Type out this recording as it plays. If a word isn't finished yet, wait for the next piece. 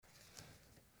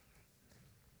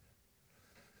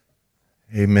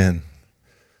Amen.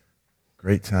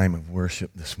 Great time of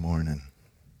worship this morning.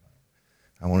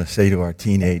 I want to say to our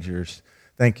teenagers,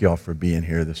 thank you all for being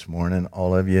here this morning.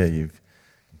 All of you, you've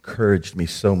encouraged me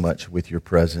so much with your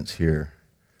presence here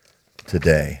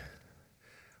today.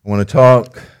 I want to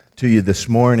talk to you this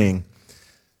morning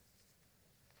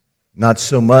not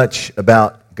so much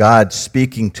about God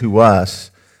speaking to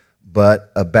us,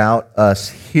 but about us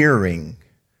hearing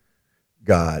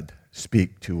God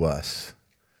speak to us.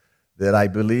 That I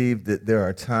believe that there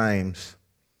are times,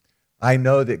 I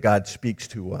know that God speaks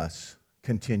to us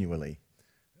continually,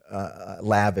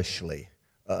 lavishly,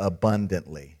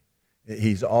 abundantly.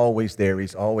 He's always there,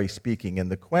 He's always speaking.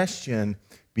 And the question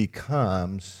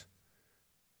becomes,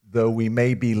 though we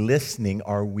may be listening,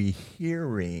 are we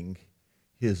hearing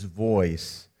His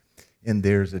voice? And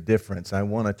there's a difference. I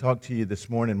want to talk to you this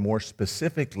morning more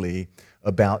specifically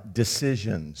about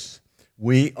decisions.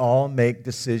 We all make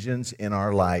decisions in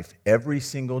our life. Every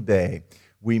single day,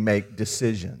 we make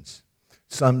decisions.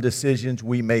 Some decisions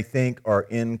we may think are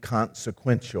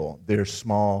inconsequential. They're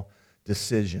small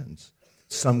decisions.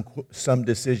 Some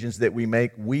decisions that we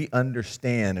make, we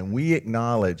understand and we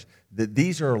acknowledge that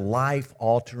these are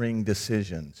life-altering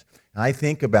decisions. I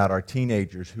think about our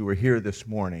teenagers who are here this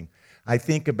morning. I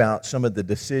think about some of the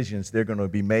decisions they're going to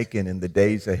be making in the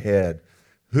days ahead.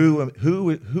 Who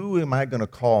am I going to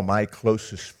call my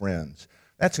closest friends?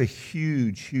 That's a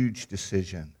huge, huge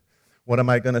decision. What am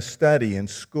I going to study in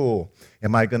school?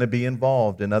 Am I going to be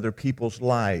involved in other people's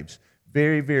lives?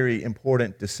 Very, very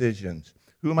important decisions.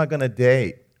 Who am I going to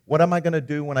date? What am I going to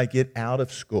do when I get out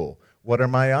of school? What are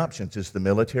my options? Is the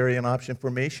military an option for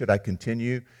me? Should I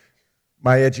continue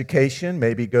my education,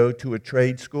 maybe go to a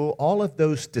trade school? All of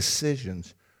those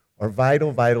decisions are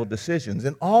vital, vital decisions.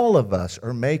 And all of us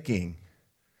are making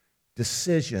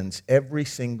decisions every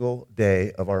single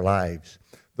day of our lives.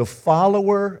 The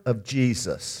follower of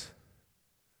Jesus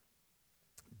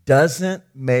doesn't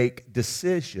make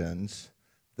decisions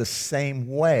the same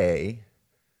way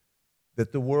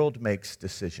that the world makes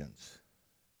decisions.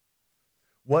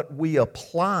 What we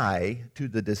apply to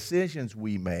the decisions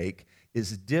we make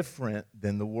is different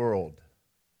than the world.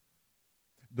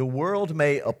 The world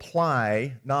may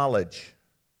apply knowledge.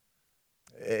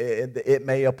 It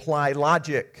may apply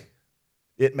logic.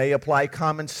 It may apply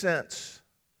common sense.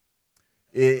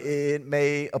 It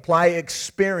may apply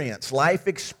experience, life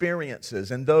experiences.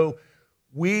 And though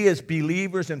we as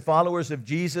believers and followers of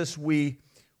Jesus, we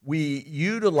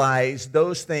utilize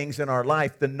those things in our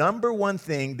life, the number one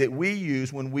thing that we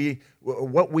use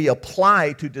what we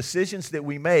apply to decisions that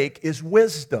we make is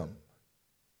wisdom.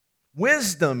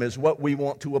 Wisdom is what we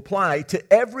want to apply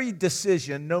to every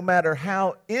decision, no matter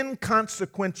how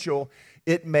inconsequential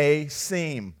it may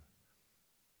seem.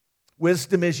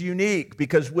 Wisdom is unique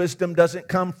because wisdom doesn't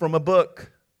come from a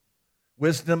book.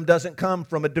 Wisdom doesn't come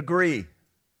from a degree.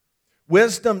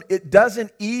 Wisdom, it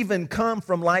doesn't even come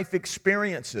from life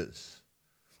experiences.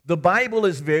 The Bible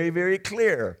is very, very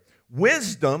clear.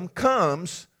 Wisdom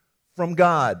comes from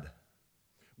God.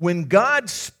 When God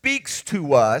speaks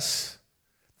to us,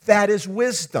 that is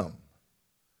wisdom.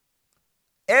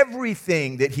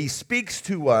 Everything that He speaks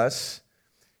to us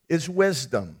is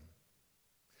wisdom.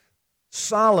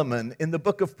 Solomon in the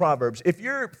book of Proverbs, if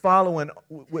you're following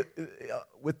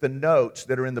with the notes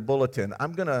that are in the bulletin,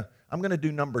 I'm gonna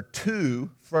do number 2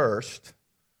 first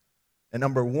and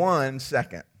number 1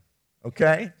 second.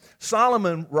 Okay?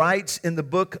 Solomon writes in the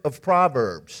book of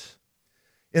Proverbs,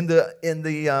 in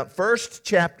the first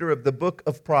chapter of the book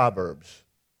of Proverbs.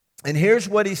 And here's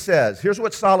what he says. Here's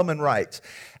what Solomon writes.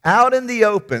 Out in the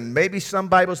open, maybe some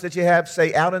Bibles that you have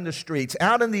say out in the streets,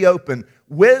 out in the open,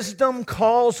 wisdom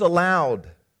calls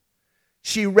aloud.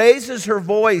 She raises her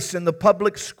voice in the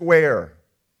public square.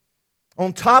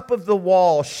 On top of the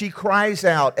wall, she cries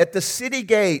out. At the city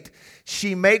gate,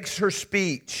 she makes her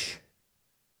speech.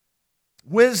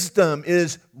 Wisdom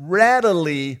is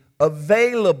readily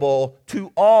available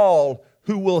to all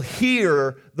who will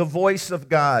hear the voice of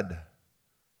God.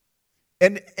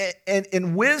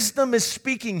 And wisdom is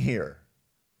speaking here.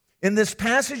 In this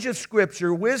passage of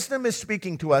Scripture, wisdom is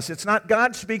speaking to us. It's not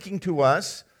God speaking to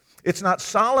us. It's not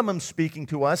Solomon speaking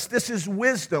to us. This is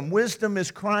wisdom. Wisdom is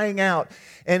crying out.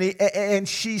 And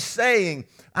she's saying,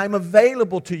 I'm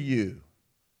available to you.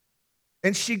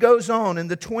 And she goes on in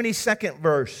the 22nd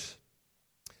verse.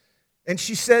 And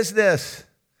she says this,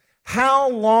 how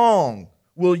long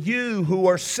will you who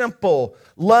are simple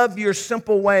love your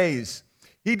simple ways?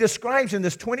 He describes in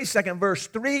this 22nd verse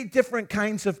 3 different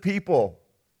kinds of people.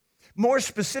 More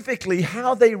specifically,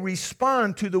 how they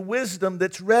respond to the wisdom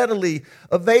that's readily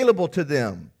available to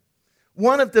them.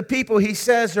 One of the people he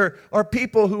says are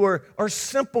people who are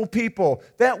simple people.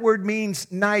 That word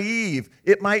means naive.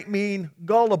 It might mean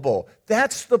gullible.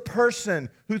 That's the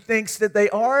person who thinks that they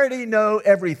already know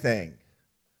everything.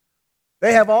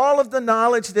 They have all of the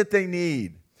knowledge that they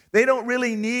need. They don't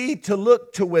really need to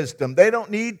look to wisdom. They don't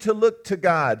need to look to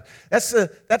God. That's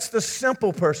the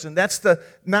simple person. That's the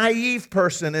naive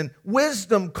person. And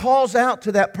wisdom calls out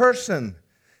to that person.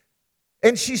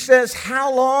 And she says,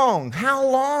 how long? How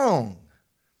long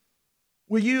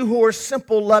will you who are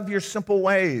simple love your simple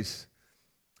ways?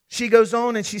 She goes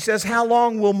on and she says, how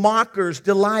long will mockers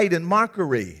delight in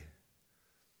mockery?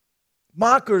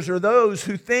 Mockers are those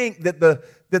who think that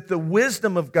the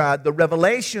wisdom of God, the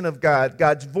revelation of God,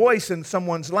 God's voice in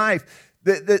someone's life,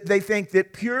 they think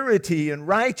that purity and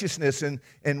righteousness and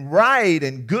right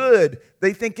and good,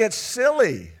 they think that's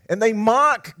silly. And they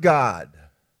mock God.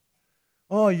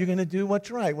 Oh, you're going to do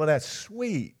what's right. Well, that's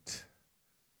sweet.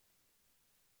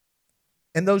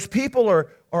 And those people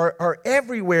are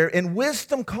everywhere. And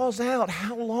wisdom calls out,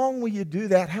 how long will you do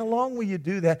that? How long will you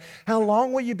do that? How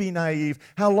long will you be naive?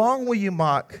 How long will you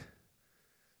mock?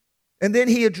 And then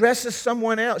he addresses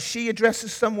someone else. She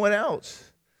addresses someone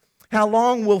else. How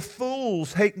long will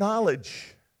fools hate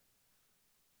knowledge?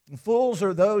 And fools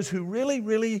are those who really,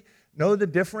 really know the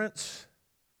difference,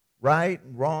 right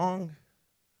and wrong.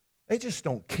 They just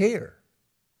don't care.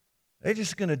 They're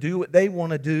just going to do what they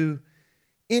want to do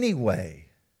anyway.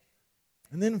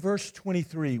 And then verse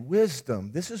 23,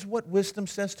 wisdom. This is what wisdom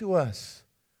says to us.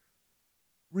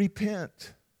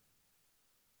 Repent.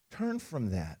 Turn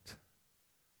from that.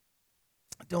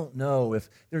 I don't know if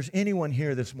there's anyone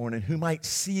here this morning who might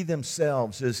see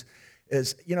themselves as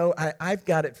I've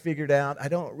got it figured out. I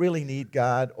don't really need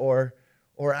God, or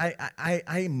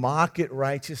I mock at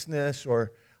righteousness,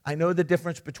 or I know the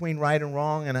difference between right and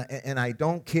wrong, and I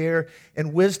don't care.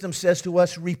 And wisdom says to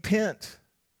us, repent.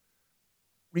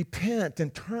 Repent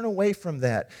and turn away from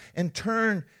that, and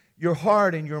turn your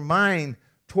heart and your mind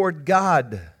toward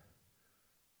God.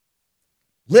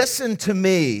 Listen to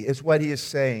me is what he is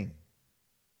saying.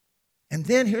 And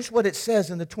then here's what it says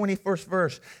in the 21st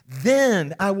verse.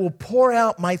 Then I will pour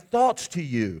out my thoughts to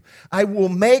you. I will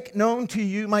make known to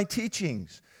you my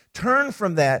teachings. Turn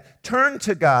from that. Turn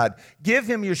to God. Give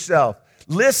him yourself.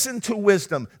 Listen to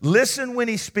wisdom. Listen when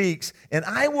he speaks. And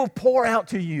I will pour out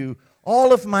to you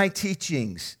all of my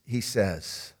teachings, he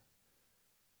says.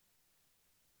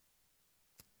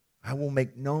 I will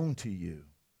make known to you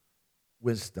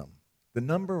wisdom. The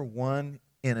number one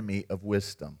enemy of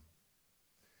wisdom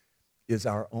is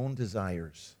our own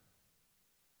desires.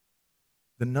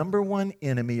 The number one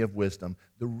enemy of wisdom,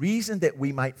 the reason that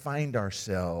we might find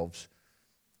ourselves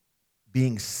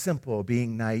being simple,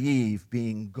 being naive,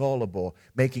 being gullible,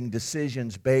 making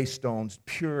decisions based on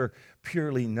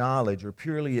purely knowledge or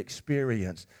purely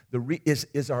experience,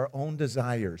 is our own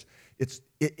desires.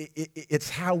 It's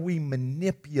how we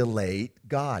manipulate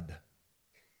God.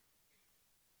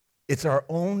 It's our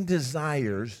own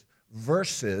desires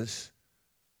versus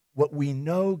what we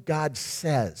know God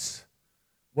says,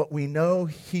 what we know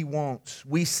he wants.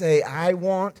 We say, I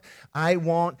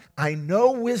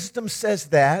know wisdom says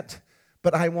that,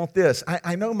 but I want this.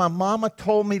 I know my mama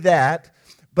told me that,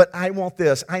 but I want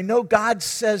this. I know God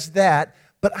says that,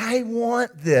 but I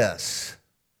want this.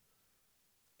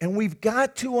 And we've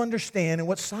got to understand, and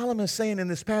what Solomon is saying in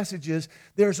this passage is,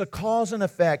 there's a cause and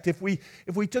effect. If we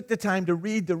took the time to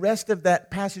read the rest of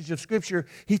that passage of Scripture,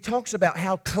 he talks about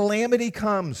how calamity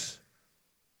comes,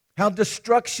 how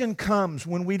destruction comes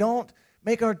when we don't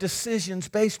make our decisions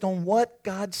based on what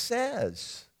God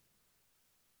says.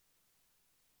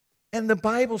 And the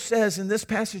Bible says in this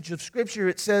passage of Scripture,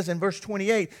 it says in verse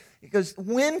 28, because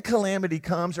when calamity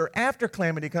comes, or after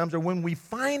calamity comes, or when we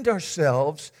find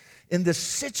ourselves in this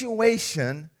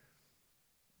situation,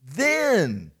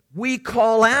 then we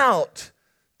call out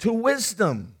to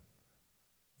wisdom.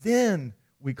 Then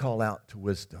we call out to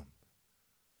wisdom.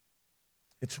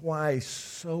 It's why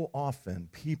so often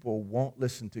people won't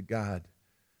listen to God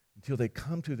until they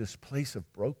come to this place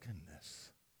of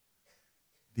brokenness,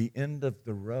 the end of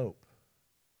the rope.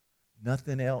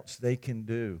 Nothing else they can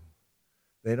do.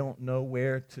 They don't know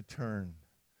where to turn.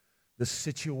 The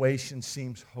situation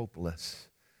seems hopeless.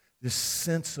 This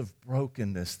sense of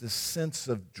brokenness, this sense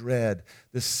of dread,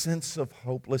 this sense of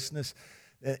hopelessness,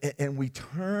 and we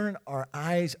turn our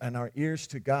eyes and our ears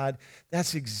to God.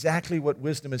 That's exactly what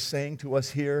wisdom is saying to us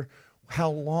here. How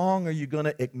long are you going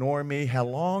to ignore me? How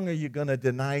long are you going to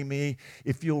deny me?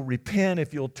 If you'll repent,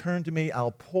 if you'll turn to me,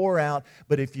 I'll pour out.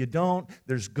 But if you don't,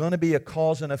 there's going to be a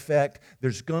cause and effect.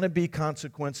 There's going to be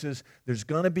consequences. There's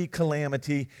going to be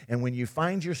calamity. And when you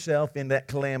find yourself in that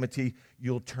calamity,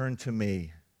 you'll turn to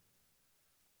me.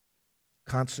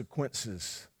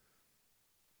 Consequences.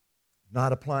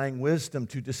 Not applying wisdom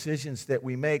to decisions that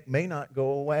we make may not go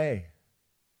away.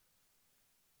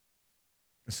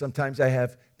 Sometimes I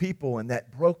have people in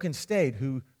that broken state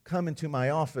who come into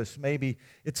my office. Maybe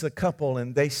it's a couple,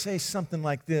 and they say something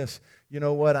like this: you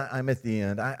know what, I'm at the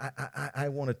end. I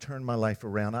want to turn my life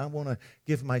around. I want to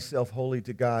give myself wholly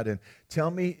to God. And tell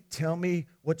me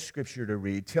what scripture to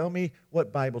read. Tell me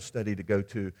what Bible study to go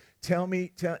to.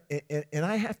 And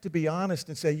I have to be honest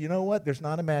and say, you know what, there's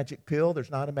not a magic pill.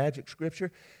 There's not a magic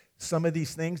scripture. Some of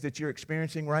these things that you're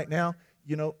experiencing right now,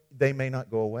 you know, they may not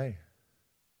go away.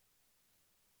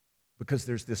 Because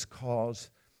there's this cause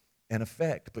and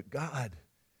effect. But God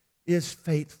is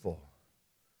faithful.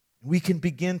 We can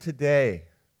begin today,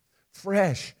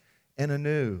 fresh and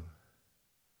anew.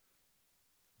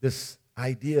 This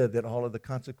idea that all of the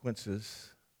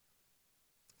consequences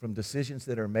from decisions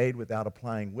that are made without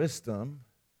applying wisdom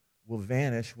will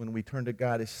vanish when we turn to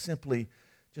God is simply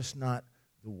just not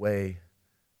the way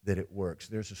that it works.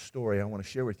 There's a story I want to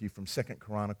share with you from 2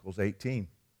 Chronicles 18.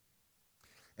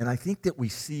 And I think that we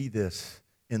see this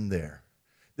in there.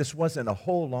 This wasn't a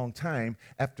whole long time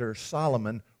after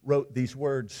Solomon wrote these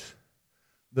words.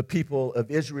 The people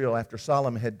of Israel, after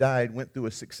Solomon had died, went through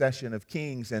a succession of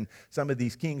kings, and some of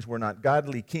these kings were not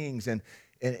godly kings, and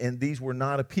these were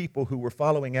not a people who were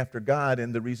following after God,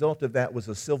 and the result of that was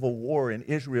a civil war in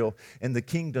Israel, and the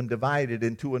kingdom divided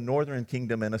into a northern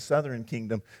kingdom and a southern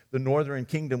kingdom. The northern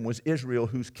kingdom was Israel,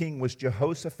 whose king was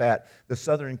Jehoshaphat. The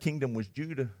southern kingdom was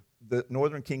Judah. The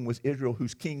northern king was Israel,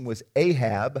 whose king was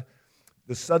Ahab.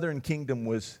 The southern kingdom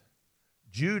was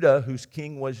Judah, whose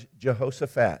king was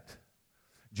Jehoshaphat.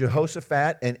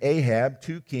 Jehoshaphat and Ahab,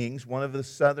 two kings, one of the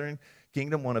southern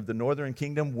kingdom, one of the northern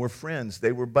kingdom, were friends.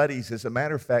 They were buddies. As a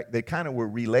matter of fact, they kind of were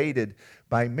related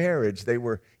by marriage. They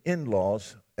were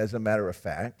in-laws, as a matter of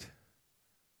fact.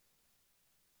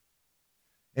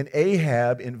 And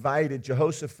Ahab invited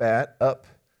Jehoshaphat up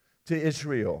to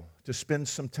Israel to spend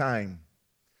some time.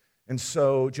 And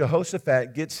so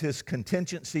Jehoshaphat gets his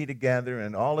contingency together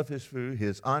and all of his food,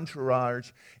 his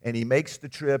entourage, and he makes the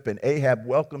trip, and Ahab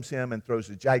welcomes him and throws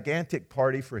a gigantic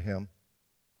party for him.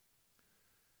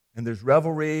 And there's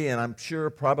revelry, and I'm sure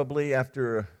probably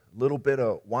after a little bit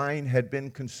of wine had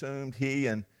been consumed, he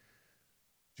and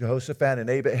Jehoshaphat and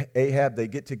Ahab, they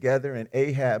get together, and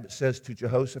Ahab says to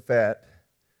Jehoshaphat,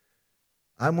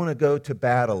 I'm going to go to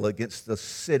battle against the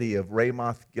city of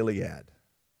Ramoth Gilead.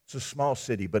 It's a small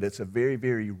city, but it's a very,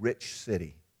 very rich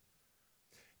city.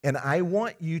 And I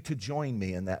want you to join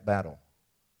me in that battle.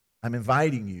 I'm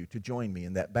inviting you to join me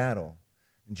in that battle.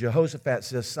 And Jehoshaphat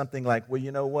says something like, well,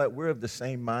 you know what? We're of the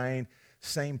same mind,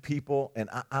 same people, and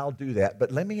I'll do that.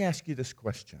 But let me ask you this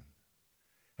question.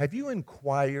 Have you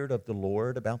inquired of the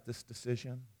Lord about this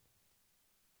decision?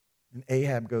 And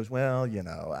Ahab goes, well, you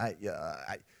know,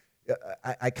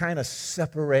 I kind of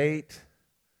separate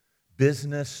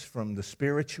business from the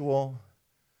spiritual.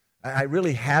 I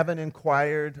really haven't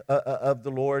inquired of the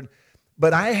Lord,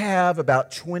 but I have about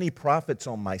 20 prophets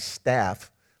on my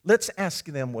staff. Let's ask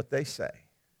them what they say.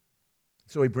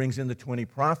 So he brings in the 20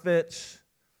 prophets.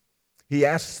 He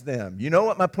asks them, you know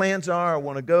what my plans are? I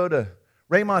want to go to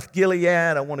Ramoth Gilead.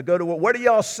 I want to go to what do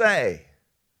y'all say?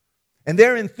 And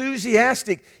they're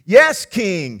enthusiastic. Yes,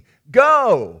 king,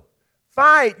 go.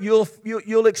 Fight.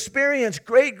 You'll experience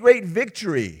great, great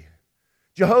victory.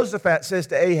 Jehoshaphat says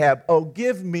to Ahab, oh,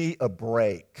 give me a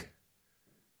break.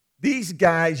 These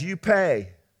guys you pay.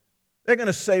 They're going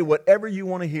to say whatever you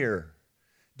want to hear.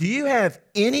 Do you have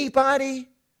anybody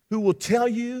who will tell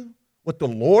you what the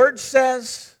Lord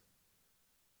says?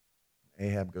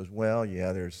 Ahab goes, well,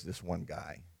 yeah, there's this one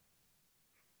guy.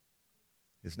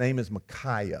 His name is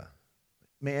Micaiah.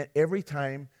 Man, every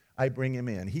time I bring him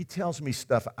in, he tells me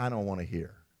stuff I don't want to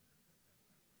hear.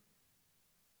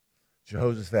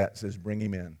 Jehoshaphat says, bring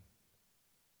him in.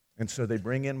 And so they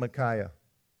bring in Micaiah.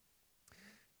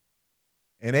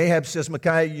 And Ahab says,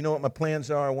 Micaiah, you know what my plans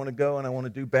are? I want to go and I want to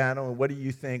do battle. And what do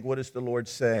you think? What does the Lord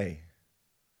say?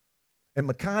 And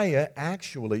Micaiah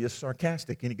actually is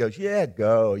sarcastic. And he goes, yeah,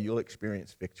 go. You'll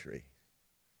experience victory.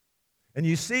 And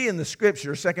you see in the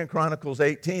scripture, 2 Chronicles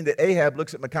 18, that Ahab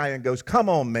looks at Micaiah and goes, come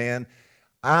on, man.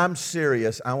 I'm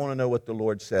serious. I want to know what the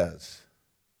Lord says.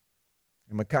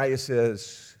 And Micaiah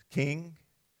says, King,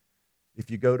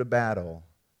 if you go to battle,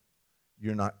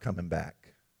 you're not coming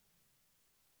back.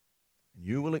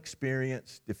 You will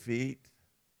experience defeat.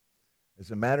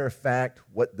 As a matter of fact,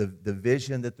 what the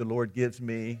vision that the Lord gives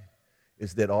me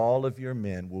is that all of your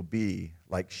men will be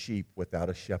like sheep without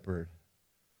a shepherd,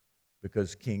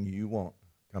 because, King, you won't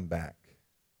come back.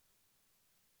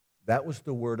 That was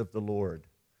the word of the Lord.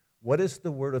 What is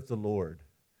the word of the Lord?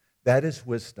 That is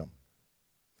wisdom.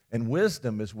 And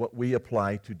wisdom is what we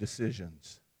apply to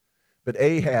decisions. But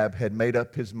Ahab had made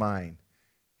up his mind.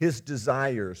 His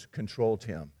desires controlled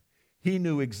him. He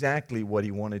knew exactly what he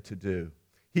wanted to do.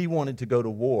 He wanted to go to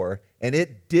war, and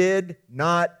it did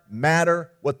not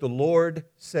matter what the Lord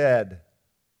said.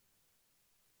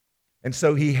 And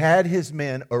so he had his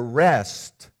men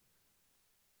arrest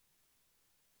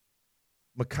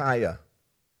Micaiah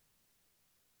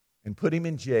and put him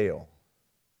in jail.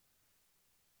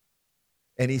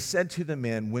 And he said to the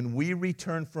men, when we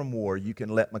return from war, you can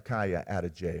let Micaiah out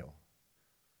of jail.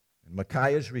 And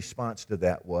Micaiah's response to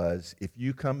that was, if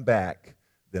you come back,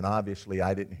 then obviously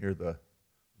I didn't hear the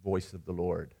voice of the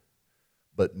Lord.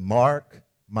 But mark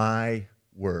my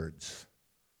words,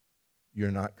 you're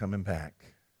not coming back.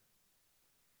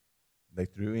 They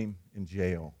threw him in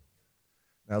jail.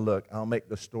 Now look, I'll make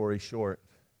the story short.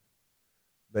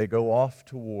 They go off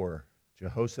to war,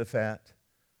 Jehoshaphat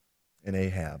and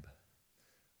Ahab.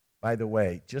 By the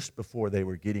way, just before they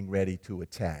were getting ready to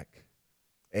attack,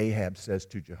 Ahab says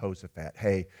to Jehoshaphat,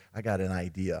 hey, I got an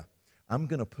idea. I'm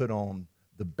going to put on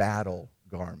the battle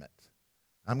garment.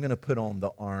 I'm going to put on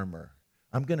the armor.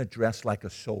 I'm going to dress like a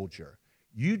soldier.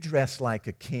 You dress like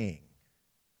a king.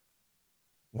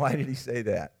 Why did he say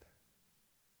that?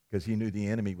 Because he knew the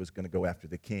enemy was going to go after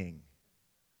the king.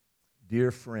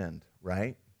 Dear friend,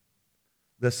 right?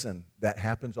 Listen, that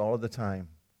happens all of the time.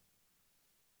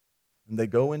 And they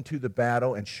go into the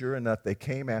battle, and sure enough, they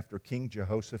came after King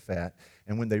Jehoshaphat.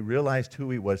 And when they realized who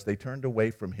he was, they turned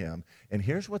away from him. And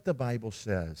here's what the Bible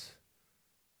says.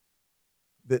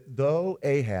 That though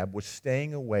Ahab was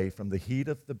staying away from the heat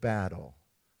of the battle,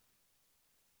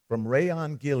 from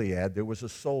Rayon Gilead, there was a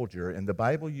soldier, and the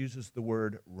Bible uses the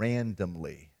word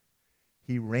randomly.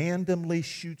 He randomly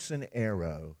shoots an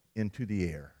arrow into the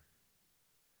air.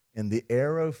 And the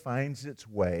arrow finds its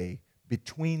way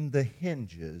between the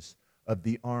hinges of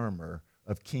the armor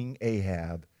of King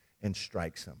Ahab and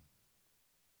strikes him.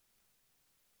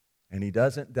 And he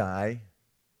doesn't die,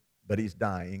 but he's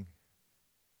dying.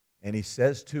 And he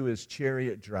says to his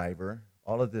chariot driver,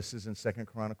 all of this is in 2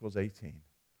 Chronicles 18,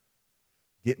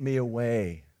 get me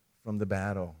away from the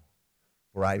battle,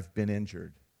 for I've been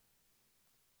injured.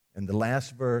 And the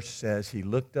last verse says he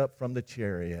looked up from the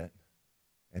chariot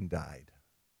and died.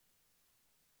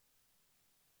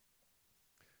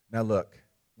 Now look,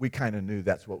 we kind of knew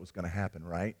that's what was going to happen,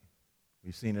 right?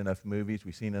 We've seen enough movies,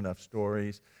 we've seen enough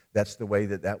stories. That's the way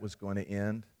that was going to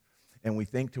end. And we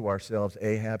think to ourselves,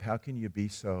 Ahab, how can you be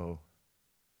so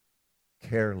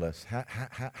careless?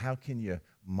 How can you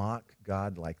mock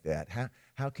God like that?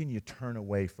 How can you turn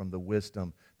away from the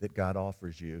wisdom that God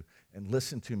offers you? And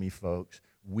listen to me, folks,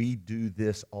 we do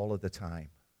this all of the time.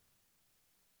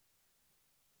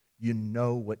 You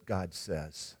know what God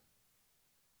says,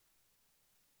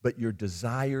 but your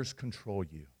desires control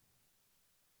you.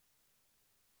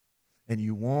 And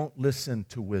you won't listen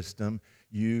to wisdom.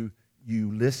 You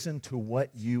listen to what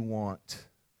you want.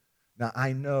 Now,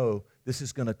 I know this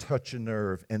is going to touch a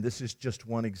nerve, and this is just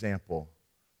one example.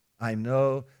 I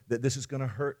know that this is going to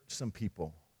hurt some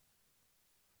people.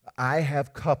 I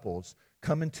have couples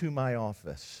come into my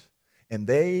office, and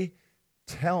they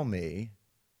tell me,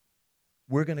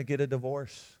 we're going to get a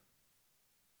divorce.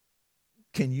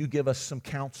 Can you give us some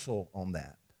counsel on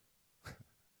that?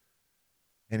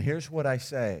 And here's what I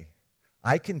say.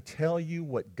 I can tell you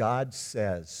what God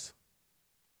says.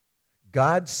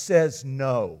 God says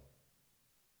no.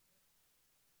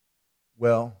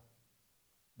 Well,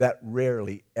 that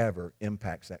rarely ever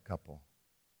impacts that couple.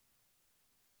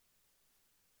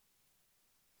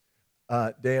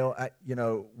 Dale,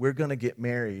 we're going to get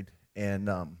married, and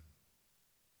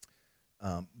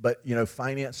but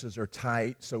finances are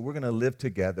tight, so we're going to live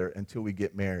together until we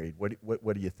get married.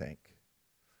 What do you think?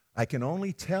 I can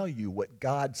only tell you what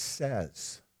God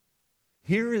says.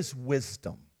 Here is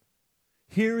wisdom.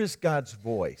 Here is God's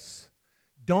voice.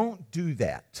 Don't do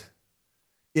that.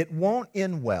 It won't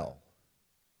end well.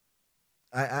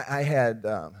 I had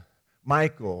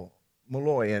Michael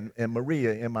Malloy and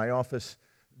Maria in my office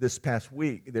this past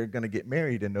week. They're going to get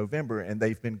married in November, and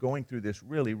they've been going through this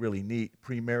really, really neat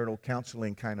premarital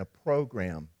counseling kind of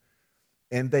program.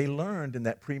 And they learned in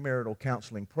that premarital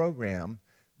counseling program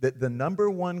that the number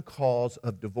one cause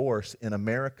of divorce in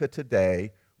America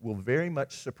today will very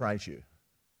much surprise you.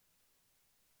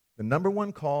 The number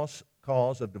one cause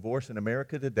cause of divorce in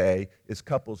America today is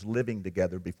couples living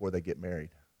together before they get married.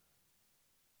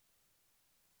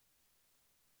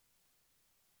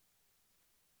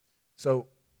 So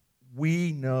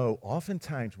we know,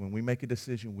 oftentimes when we make a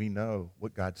decision, we know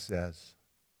what God says.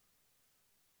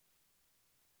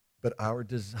 But our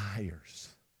desires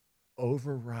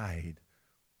override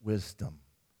wisdom.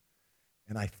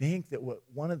 And I think that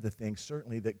one of the things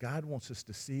certainly that God wants us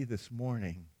to see this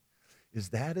morning is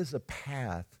that is a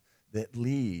path that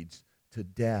leads to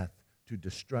death, to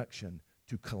destruction,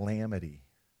 to calamity.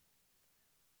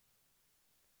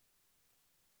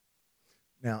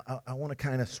 Now, I want to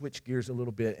kind of switch gears a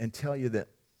little bit and tell you that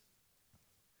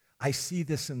I see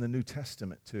this in the New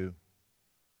Testament too.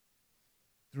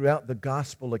 Throughout the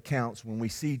gospel accounts, when we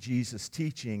see Jesus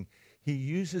teaching, he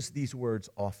uses these words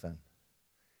often.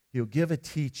 He'll give a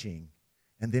teaching,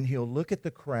 and then he'll look at the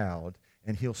crowd,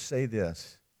 and he'll say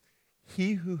this,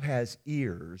 "He who has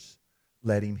ears,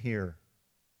 let him hear."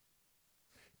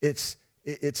 It's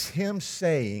him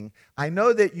saying, I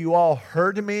know that you all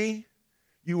heard me,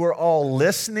 you were all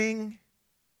listening,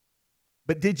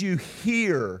 but did you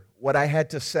hear what I had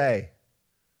to say?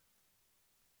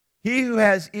 He who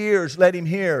has ears, let him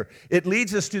hear. It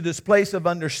leads us to this place of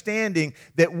understanding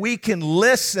that we can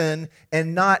listen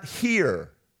and not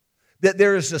hear. That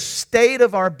there is a state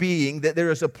of our being, that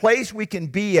there is a place we can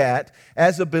be at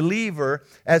as a believer,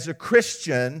 as a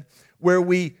Christian, where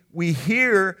we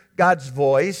hear God's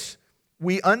voice,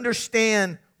 we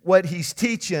understand what He's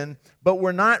teaching, but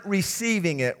we're not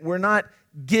receiving it, we're not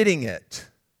getting it.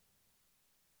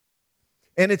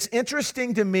 And it's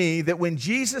interesting to me that when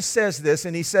Jesus says this,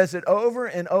 and He says it over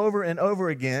and over and over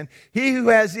again, he who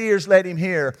has ears, let him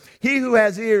hear. He who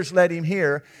has ears, let him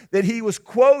hear. That He was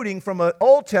quoting from an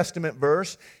Old Testament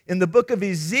verse in the book of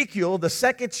Ezekiel, the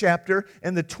 2nd chapter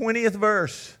and the 20th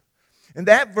verse. And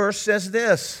that verse says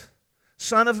this,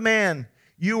 "Son of man,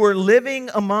 you are living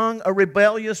among a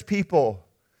rebellious people.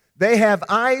 They have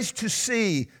eyes to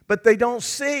see, but they don't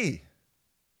see.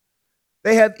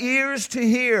 They have ears to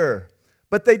hear,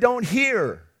 but they don't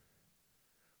hear.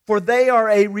 For they are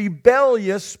a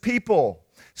rebellious people."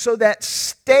 So that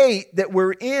state that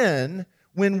we're in,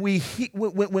 when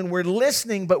we're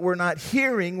listening but we're not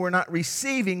hearing, we're not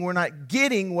receiving, we're not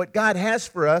getting what God has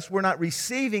for us, we're not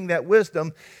receiving that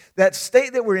wisdom, that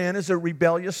state that we're in is a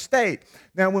rebellious state.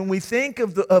 Now, when we think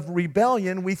of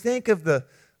rebellion, we think of the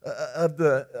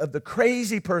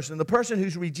crazy person, the person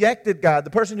who's rejected God, the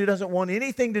person who doesn't want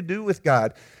anything to do with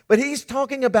God. But he's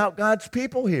talking about God's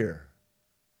people here.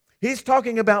 He's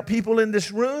talking about people in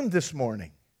this room this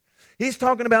morning. He's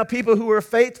talking about people who are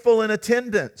faithful in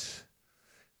attendance.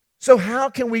 So how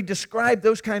can we describe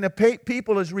those kind of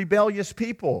people as rebellious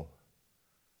people?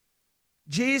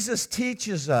 Jesus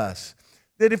teaches us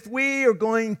that if we are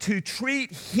going to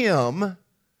treat Him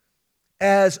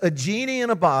as a genie in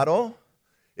a bottle,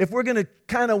 if we're going to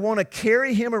kind of want to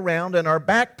carry Him around in our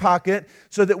back pocket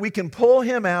so that we can pull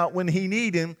Him out when we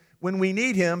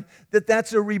need Him,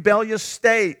 that's a rebellious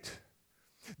state.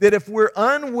 That if we're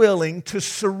unwilling to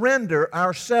surrender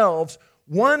ourselves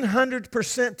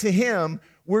 100% to Him,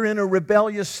 we're in a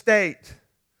rebellious state.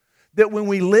 That when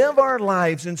we live our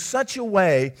lives in such a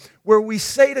way where we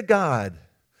say to God,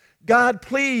 "God,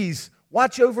 please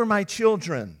watch over my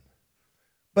children,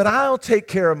 but I'll take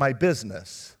care of my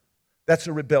business," that's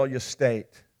a rebellious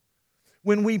state.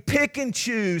 When we pick and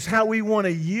choose how we want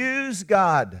to use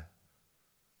God,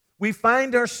 we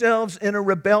find ourselves in a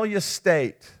rebellious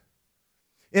state.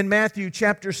 In Matthew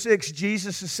chapter 6,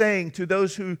 Jesus is saying to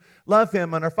those who love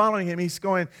Him and are following Him, He's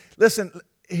going, listen,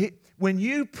 when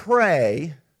you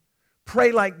pray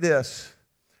like this,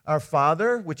 "Our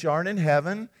Father, which art in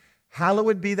heaven,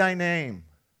 hallowed be thy name.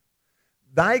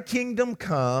 Thy kingdom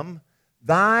come,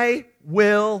 thy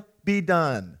will be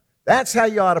done." That's how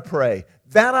you ought to pray.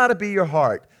 That ought to be your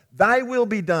heart. Thy will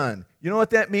be done. You know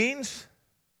what that means?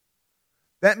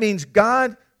 That means,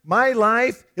 God, my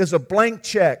life is a blank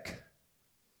check.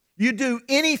 You do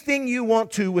anything you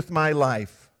want to with my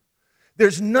life.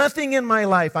 There's nothing in my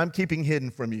life I'm keeping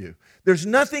hidden from you. There's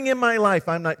nothing in my life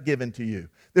I'm not giving to you.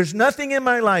 There's nothing in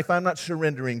my life I'm not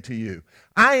surrendering to you.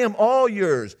 I am all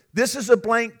yours. This is a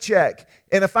blank check.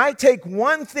 And if I take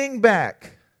one thing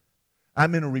back,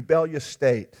 I'm in a rebellious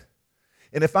state.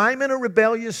 And if I'm in a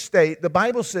rebellious state, the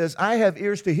Bible says I have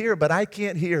ears to hear, but I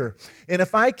can't hear. And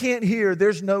if I can't hear,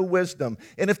 there's no wisdom.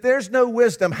 And if there's no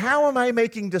wisdom, how am I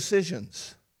making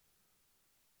decisions?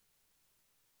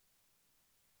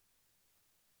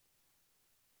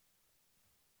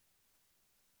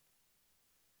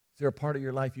 Is there a part of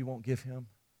your life you won't give Him?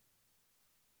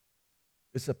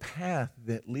 It's a path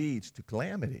that leads to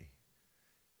calamity.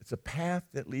 It's a path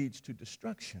that leads to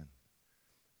destruction.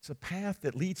 It's a path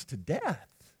that leads to death.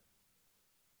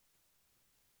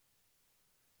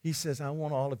 He says, I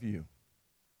want all of you.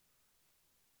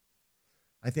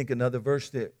 I think another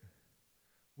verse that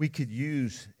we could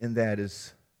use in that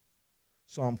is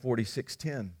Psalm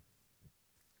 46:10.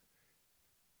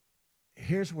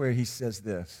 Here's where he says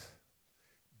this: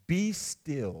 be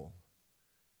still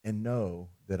and know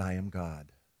that I am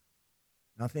God.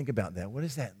 Now think about that. What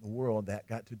is that in the world that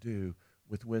got to do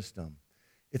with wisdom?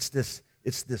 It's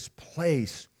this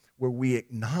place where we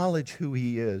acknowledge who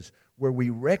he is, where we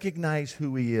recognize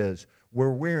who he is, where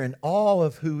we're in awe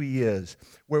of who he is,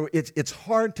 where it's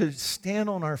hard to stand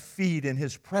on our feet in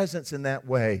his presence in that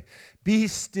way. Be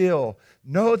still.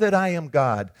 Know that I am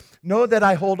God. Know that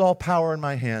I hold all power in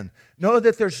my hand. Know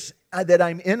that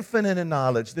I'm infinite in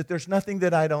knowledge, that there's nothing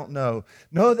that I don't know.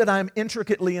 Know that I'm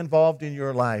intricately involved in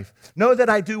your life. Know that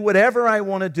I do whatever I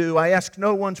want to do. I ask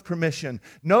no one's permission.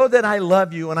 Know that I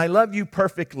love you, and I love you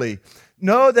perfectly.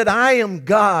 Know that I am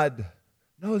God.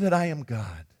 Know that I am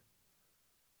God.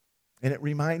 And it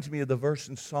reminds me of the verse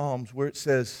in Psalms where it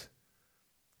says,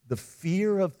 the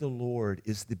fear of the Lord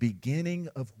is the beginning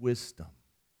of wisdom.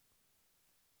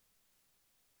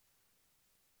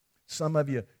 Some of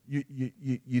you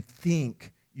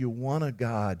think you want a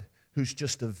God who's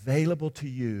just available to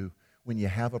you when you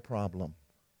have a problem.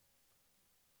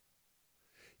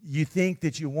 You think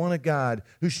that you want a God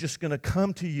who's just going to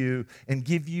come to you and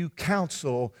give you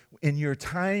counsel in your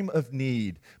time of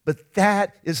need. But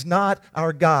that is not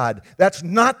our God. That's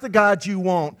not the God you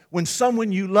want when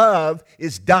someone you love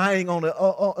is dying on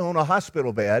a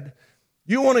hospital bed.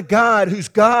 You want a God,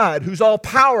 who's all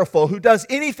powerful, who does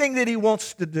anything that he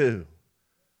wants to do.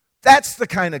 That's the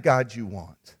kind of God you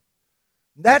want.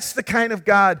 That's the kind of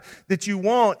God that you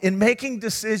want in making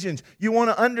decisions. You want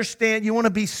to understand, you want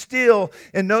to be still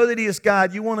and know that he is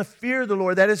God. You want to fear the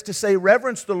Lord, that is to say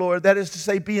reverence the Lord, that is to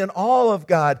say be in awe of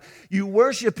God. You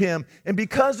worship him, and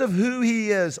because of who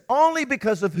he is, only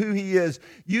because of who he is,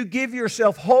 you give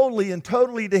yourself wholly and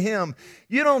totally to him.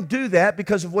 You don't do that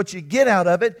because of what you get out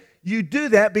of it. You do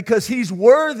that because he's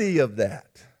worthy of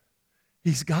that.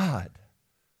 He's God.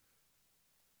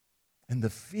 And the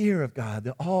fear of God,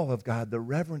 the awe of God, the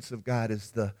reverence of God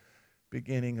is the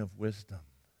beginning of wisdom.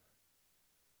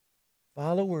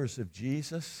 Followers of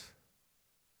Jesus,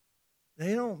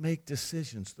 they don't make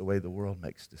decisions the way the world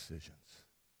makes decisions.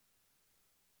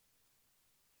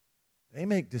 They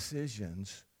make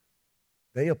decisions,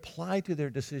 they apply to their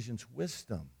decisions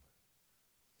wisdom.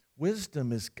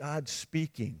 Wisdom is God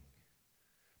speaking.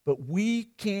 But we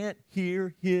can't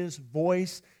hear his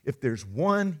voice if there's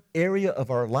one area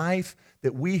of our life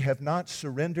that we have not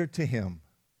surrendered to him.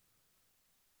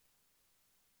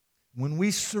 When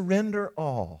we surrender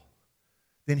all,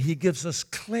 then he gives us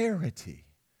clarity,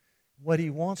 what he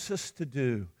wants us to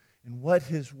do and what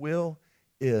his will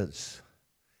is.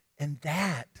 And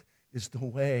that is the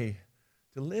way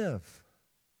to live.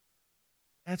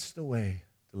 That's the way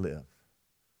to live.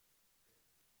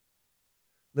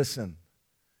 Listen.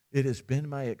 It has been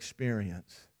my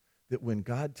experience that when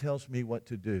God tells me what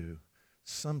to do,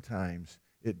 sometimes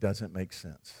it doesn't make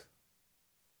sense.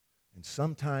 And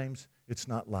sometimes it's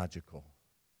not logical.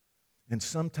 And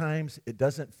sometimes it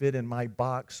doesn't fit in my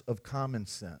box of common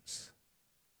sense.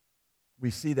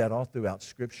 We see that all throughout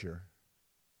Scripture.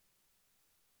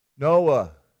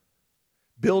 Noah,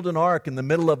 build an ark in the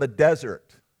middle of a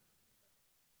desert.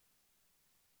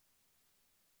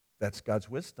 That's God's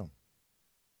wisdom.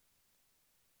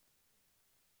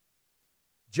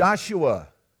 Joshua,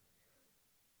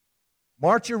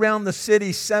 march around the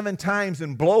city 7 times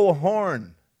and blow a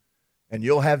horn, and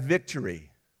you'll have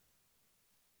victory.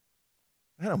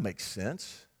 That don't make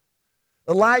sense.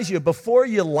 Elijah, before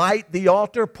you light the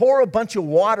altar, pour a bunch of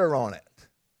water on it. It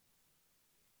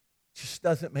just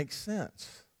doesn't make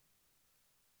sense.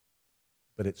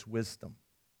 But it's wisdom.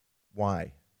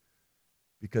 Why?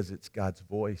 Because it's God's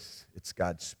voice. It's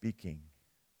God speaking.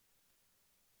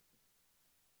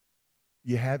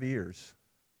 You have ears.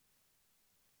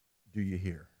 Do you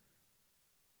hear?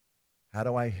 How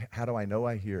do I know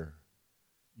I hear?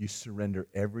 You surrender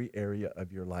every area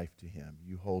of your life to him.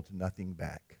 You hold nothing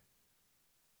back.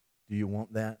 Do you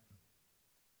want that?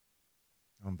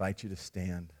 I invite you to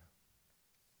stand.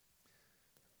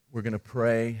 We're going to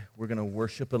pray. We're going to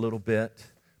worship a little bit.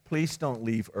 Please don't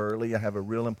leave early. I have a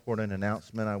real important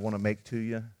announcement I want to make to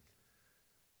you.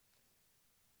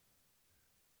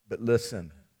 But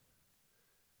listen.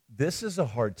 This is a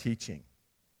hard teaching.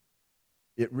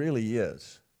 It really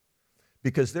is.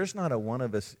 Because there's not a one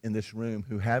of us in this room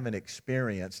who haven't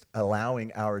experienced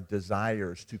allowing our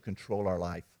desires to control our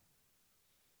life.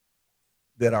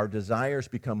 that our desires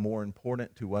become more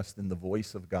important to us than the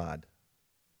voice of God.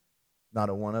 Not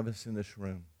a one of us in this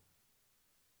room.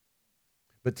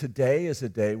 But today is a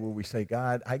day where we say,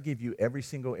 God, I give you every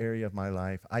single area of my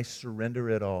life. I surrender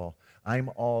it all.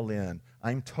 I'm all in.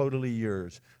 I'm totally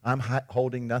yours. I'm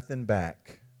holding nothing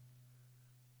back.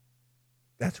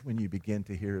 That's when you begin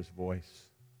to hear his voice.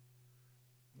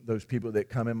 Those people that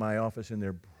come in my office and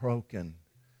they're broken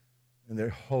and they're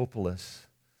hopeless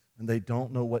and they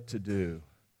don't know what to do,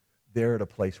 they're at a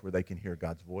place where they can hear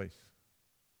God's voice.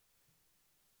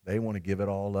 They want to give it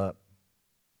all up.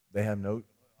 They have no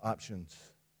options.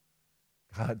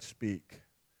 God, speak.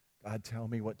 God, tell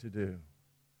me what to do.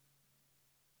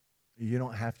 You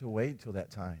don't have to wait until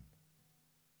that time.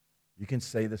 You can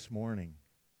say this morning,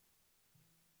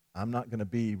 I'm not going to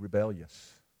be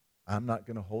rebellious. I'm not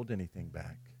going to hold anything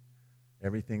back.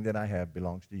 Everything that I have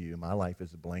belongs to you. My life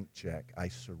is a blank check. I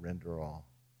surrender all.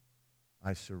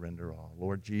 I surrender all.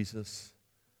 Lord Jesus,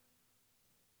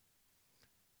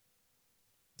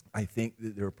 I think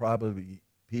that there are probably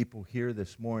people here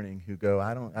this morning who go,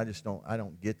 I don't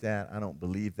get that. I don't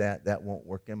believe that. That won't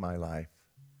work in my life.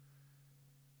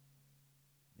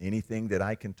 Anything that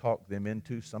I can talk them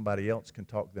into, somebody else can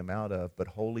talk them out of. But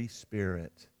Holy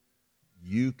Spirit,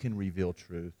 you can reveal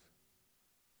truth.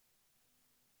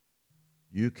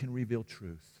 You can reveal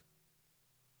truth.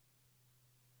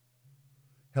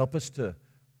 Help us to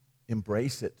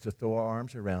embrace it, to throw our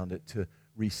arms around it, to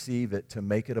receive it, to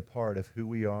make it a part of who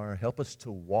we are. Help us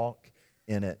to walk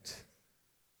in it.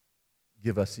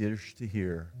 Give us ears to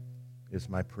hear is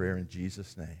my prayer in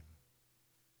Jesus' name.